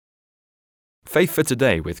Faith for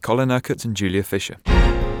Today with Colin Urquhart and Julia Fisher. For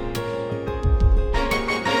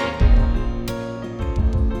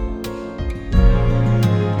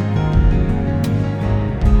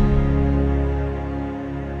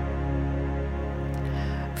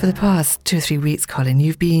the past 2 or 3 weeks, Colin,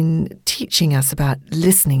 you've been teaching us about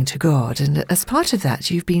listening to God. And as part of that,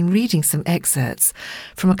 you've been reading some excerpts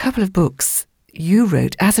from a couple of books you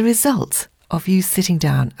wrote as a result of you sitting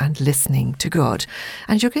down and listening to God.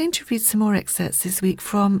 And you're going to read some more excerpts this week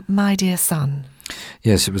from My Dear Son.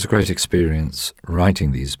 Yes, it was a great experience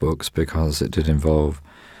writing these books because it did involve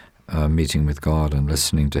meeting with God and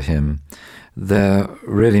listening to Him. They're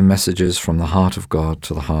really messages from the heart of God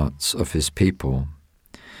to the hearts of His people.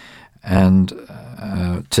 And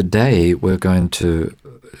today we're going to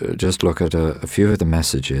just look at a few of the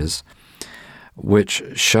messages which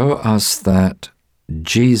show us that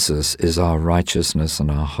Jesus is our righteousness and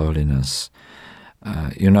our holiness.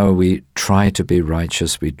 We try to be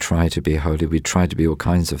righteous, we try to be holy, we try to be all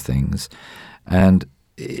kinds of things. And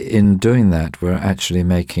in doing that, we're actually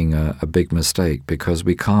making a big mistake because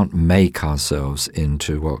we can't make ourselves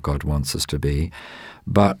into what God wants us to be.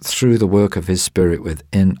 But through the work of His Spirit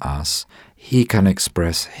within us, He can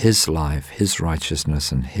express His life, His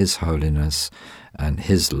righteousness and His holiness and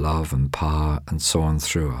His love and power and so on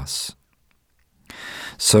through us.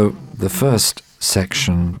 So the first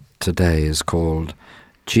section today is called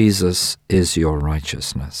Jesus is Your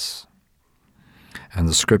Righteousness. And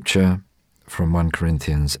the scripture from 1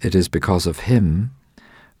 Corinthians, it is because of Him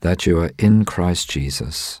that you are in Christ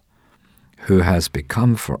Jesus, who has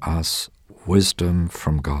become for us wisdom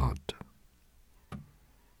from God.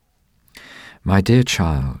 My dear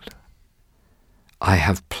child, I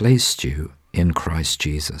have placed you in Christ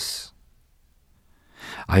Jesus.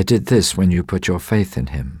 I did this when you put your faith in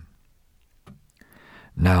Him.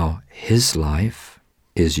 Now His life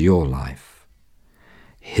is your life,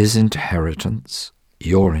 His inheritance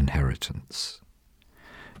your inheritance.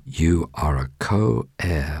 You are a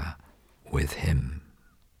co-heir with Him.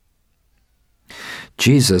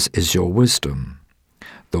 Jesus is your wisdom,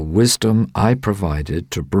 the wisdom I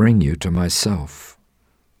provided to bring you to myself.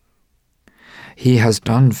 He has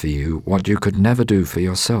done for you what you could never do for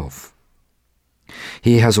yourself.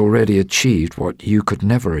 He has already achieved what you could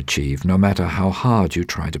never achieve, no matter how hard you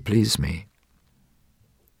try to please me.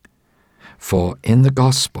 For in the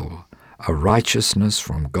gospel, a righteousness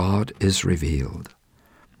from God is revealed,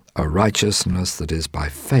 a righteousness that is by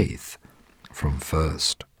faith from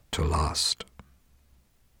first to last.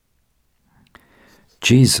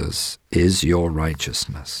 Jesus is your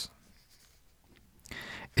righteousness.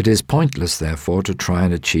 It is pointless, therefore, to try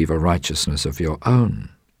and achieve a righteousness of your own.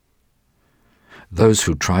 Those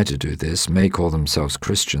who try to do this may call themselves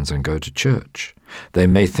Christians and go to church. They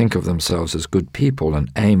may think of themselves as good people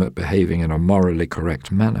and aim at behaving in a morally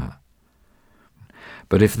correct manner.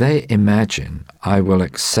 But if they imagine I will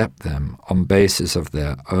accept them on basis of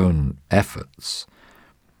their own efforts,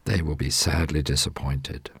 they will be sadly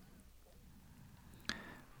disappointed.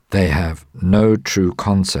 They have no true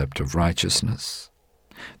concept of righteousness.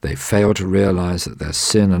 They fail to realize that their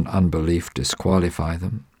sin and unbelief disqualify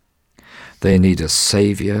them. They need a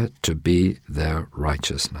Savior to be their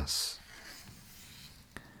righteousness.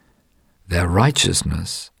 Their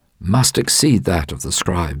righteousness must exceed that of the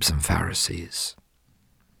scribes and Pharisees.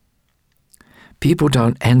 People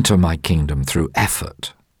don't enter my kingdom through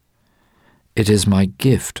effort. It is my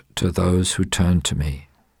gift to those who turn to me.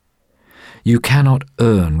 You cannot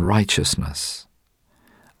earn righteousness.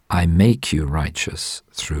 I make you righteous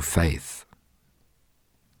through faith.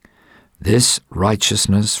 This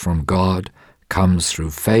righteousness from God comes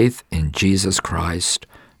through faith in Jesus Christ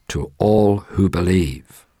to all who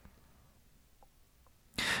believe.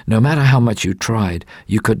 No matter how much you tried,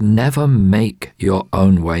 you could never make your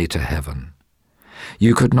own way to heaven.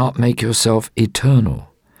 You could not make yourself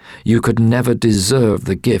eternal. You could never deserve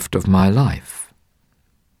the gift of my life.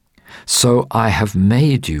 So I have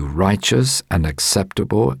made you righteous and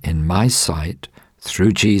acceptable in my sight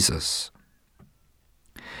through Jesus.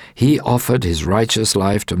 He offered His righteous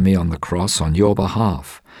life to me on the cross on your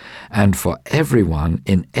behalf, and for everyone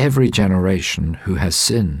in every generation who has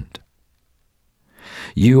sinned.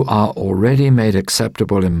 You are already made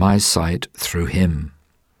acceptable in my sight through Him.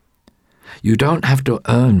 You don't have to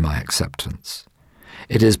earn my acceptance.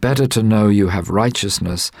 It is better to know you have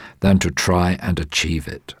righteousness than to try and achieve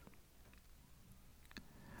it.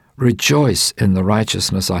 Rejoice in the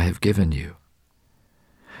righteousness I have given you.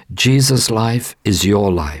 Jesus' life is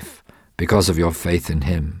your life because of your faith in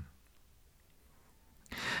Him.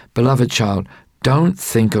 Beloved child, don't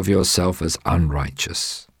think of yourself as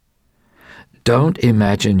unrighteous. Don't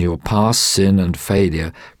imagine your past sin and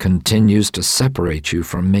failure continues to separate you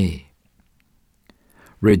from me.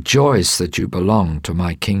 Rejoice that you belong to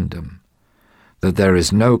my kingdom, that there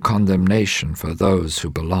is no condemnation for those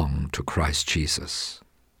who belong to Christ Jesus.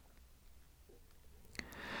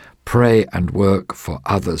 Pray and work for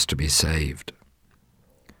others to be saved.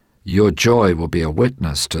 Your joy will be a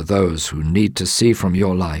witness to those who need to see from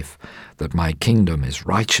your life that my kingdom is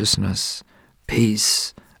righteousness,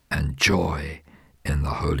 peace, and joy in the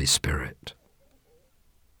Holy Spirit.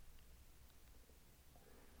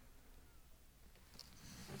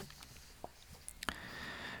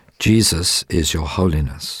 Jesus is your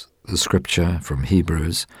holiness. The scripture from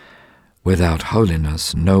Hebrews, without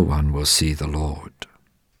holiness no one will see the Lord.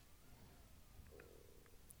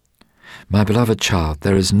 My beloved child,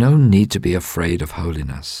 there is no need to be afraid of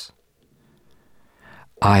holiness.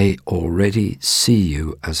 I already see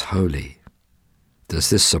you as holy. Does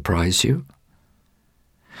this surprise you?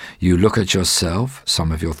 You look at yourself,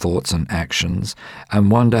 some of your thoughts and actions, and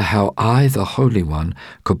wonder how I, the Holy One,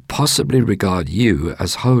 could possibly regard you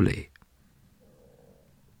as holy.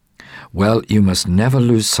 Well, you must never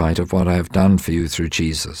lose sight of what I have done for you through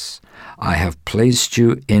Jesus. I have placed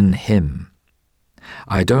you in Him.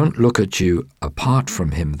 I don't look at you apart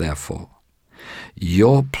from Him, therefore.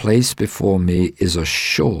 Your place before me is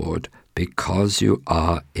assured because you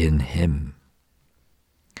are in Him.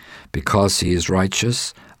 Because He is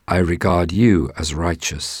righteous, I regard you as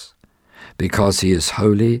righteous. Because He is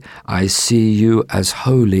holy, I see you as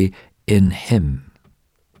holy in Him.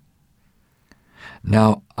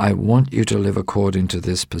 Now, I want you to live according to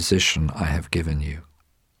this position I have given you.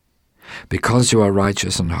 Because you are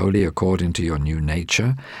righteous and holy according to your new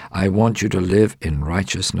nature, I want you to live in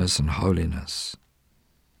righteousness and holiness.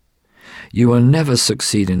 You will never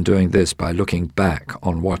succeed in doing this by looking back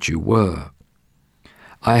on what you were.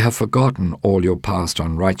 I have forgotten all your past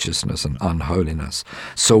unrighteousness and unholiness,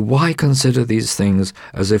 so why consider these things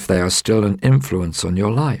as if they are still an influence on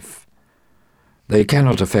your life? They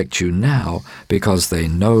cannot affect you now because they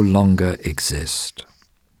no longer exist.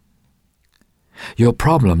 Your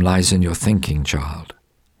problem lies in your thinking, child.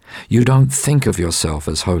 You don't think of yourself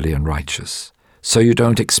as holy and righteous, so you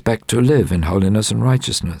don't expect to live in holiness and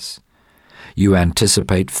righteousness. You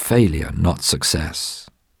anticipate failure, not success.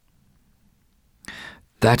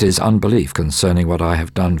 That is unbelief concerning what I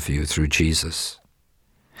have done for you through Jesus.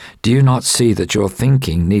 Do you not see that your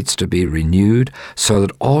thinking needs to be renewed so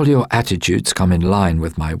that all your attitudes come in line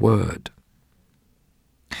with my word?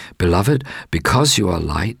 Beloved, because you are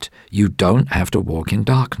light, you don't have to walk in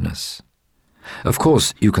darkness. Of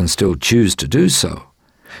course, you can still choose to do so.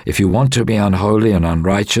 If you want to be unholy and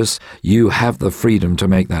unrighteous, you have the freedom to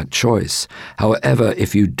make that choice. However,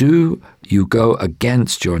 if you do, you go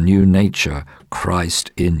against your new nature,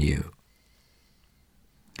 Christ in you.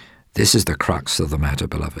 This is the crux of the matter,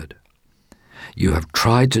 beloved. You have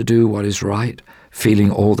tried to do what is right,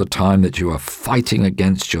 feeling all the time that you are fighting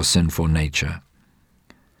against your sinful nature.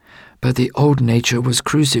 But the old nature was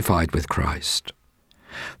crucified with Christ.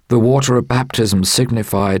 The water of baptism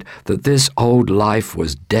signified that this old life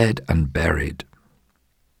was dead and buried.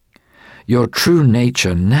 Your true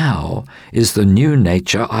nature now is the new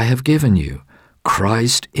nature I have given you,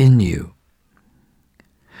 Christ in you.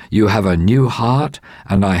 You have a new heart,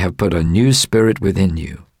 and I have put a new spirit within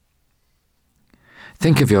you.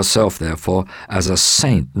 Think of yourself, therefore, as a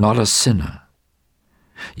saint, not a sinner.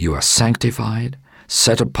 You are sanctified,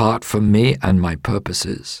 set apart for me and my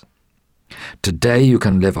purposes. Today you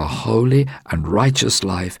can live a holy and righteous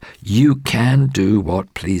life. You can do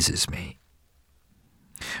what pleases me.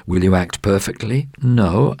 Will you act perfectly?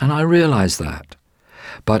 No, and I realize that.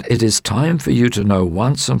 But it is time for you to know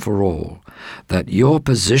once and for all that your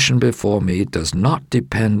position before me does not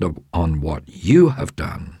depend on what you have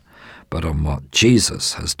done, but on what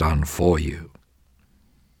Jesus has done for you.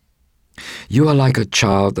 You are like a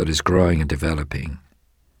child that is growing and developing.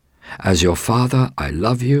 As your father, I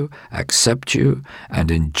love you, accept you, and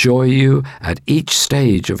enjoy you at each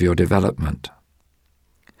stage of your development.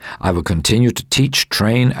 I will continue to teach,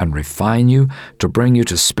 train, and refine you to bring you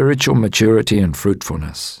to spiritual maturity and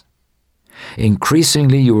fruitfulness.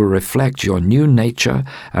 Increasingly, you will reflect your new nature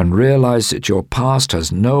and realize that your past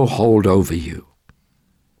has no hold over you.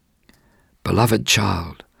 Beloved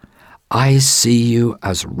child, I see you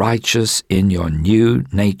as righteous in your new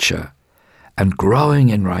nature and growing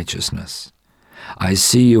in righteousness. I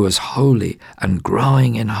see you as holy and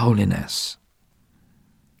growing in holiness.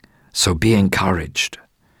 So be encouraged.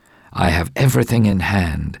 I have everything in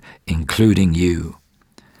hand, including you.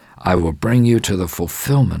 I will bring you to the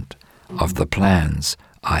fulfillment of the plans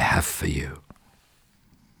I have for you.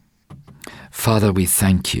 Father, we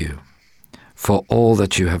thank you for all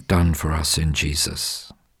that you have done for us in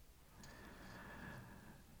Jesus.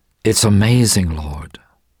 It's amazing, Lord,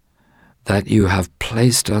 that you have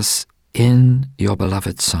placed us in your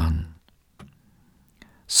beloved Son,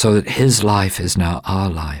 so that his life is now our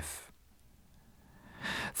life.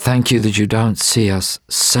 Thank you that you don't see us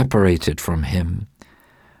separated from him,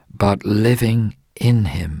 but living in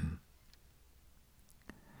him.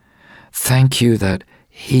 Thank you that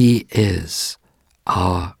he is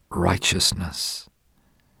our righteousness.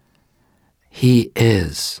 He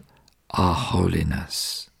is our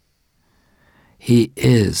holiness. He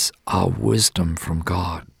is our wisdom from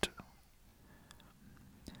God.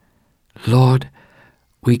 Lord,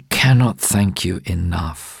 we cannot thank you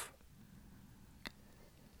enough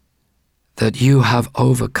that you have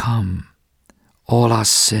overcome all our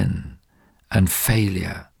sin and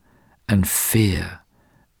failure and fear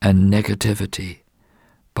and negativity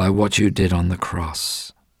by what you did on the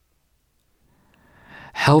cross.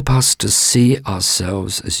 Help us to see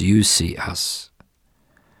ourselves as you see us,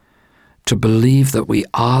 to believe that we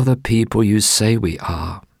are the people you say we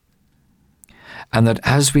are, and that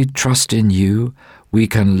as we trust in you, we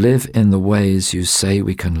can live in the ways you say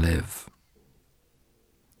we can live.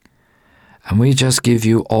 And we just give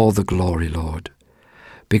you all the glory, Lord,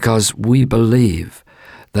 because we believe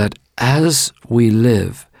that as we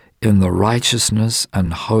live in the righteousness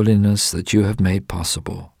and holiness that you have made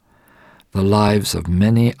possible, the lives of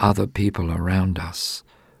many other people around us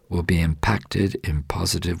will be impacted in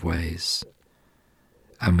positive ways.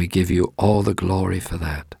 And we give you all the glory for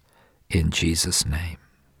that, in Jesus' name.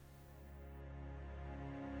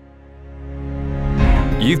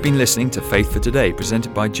 You've been listening to Faith for Today,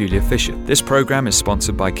 presented by Julia Fisher. This program is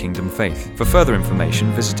sponsored by Kingdom Faith. For further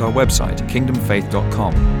information, visit our website,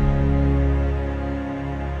 kingdomfaith.com.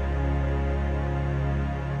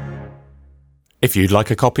 If you'd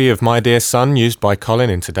like a copy of My Dear Son used by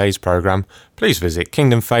Colin in today's programme, please visit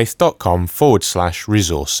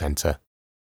kingdomfaith.com/resource centre.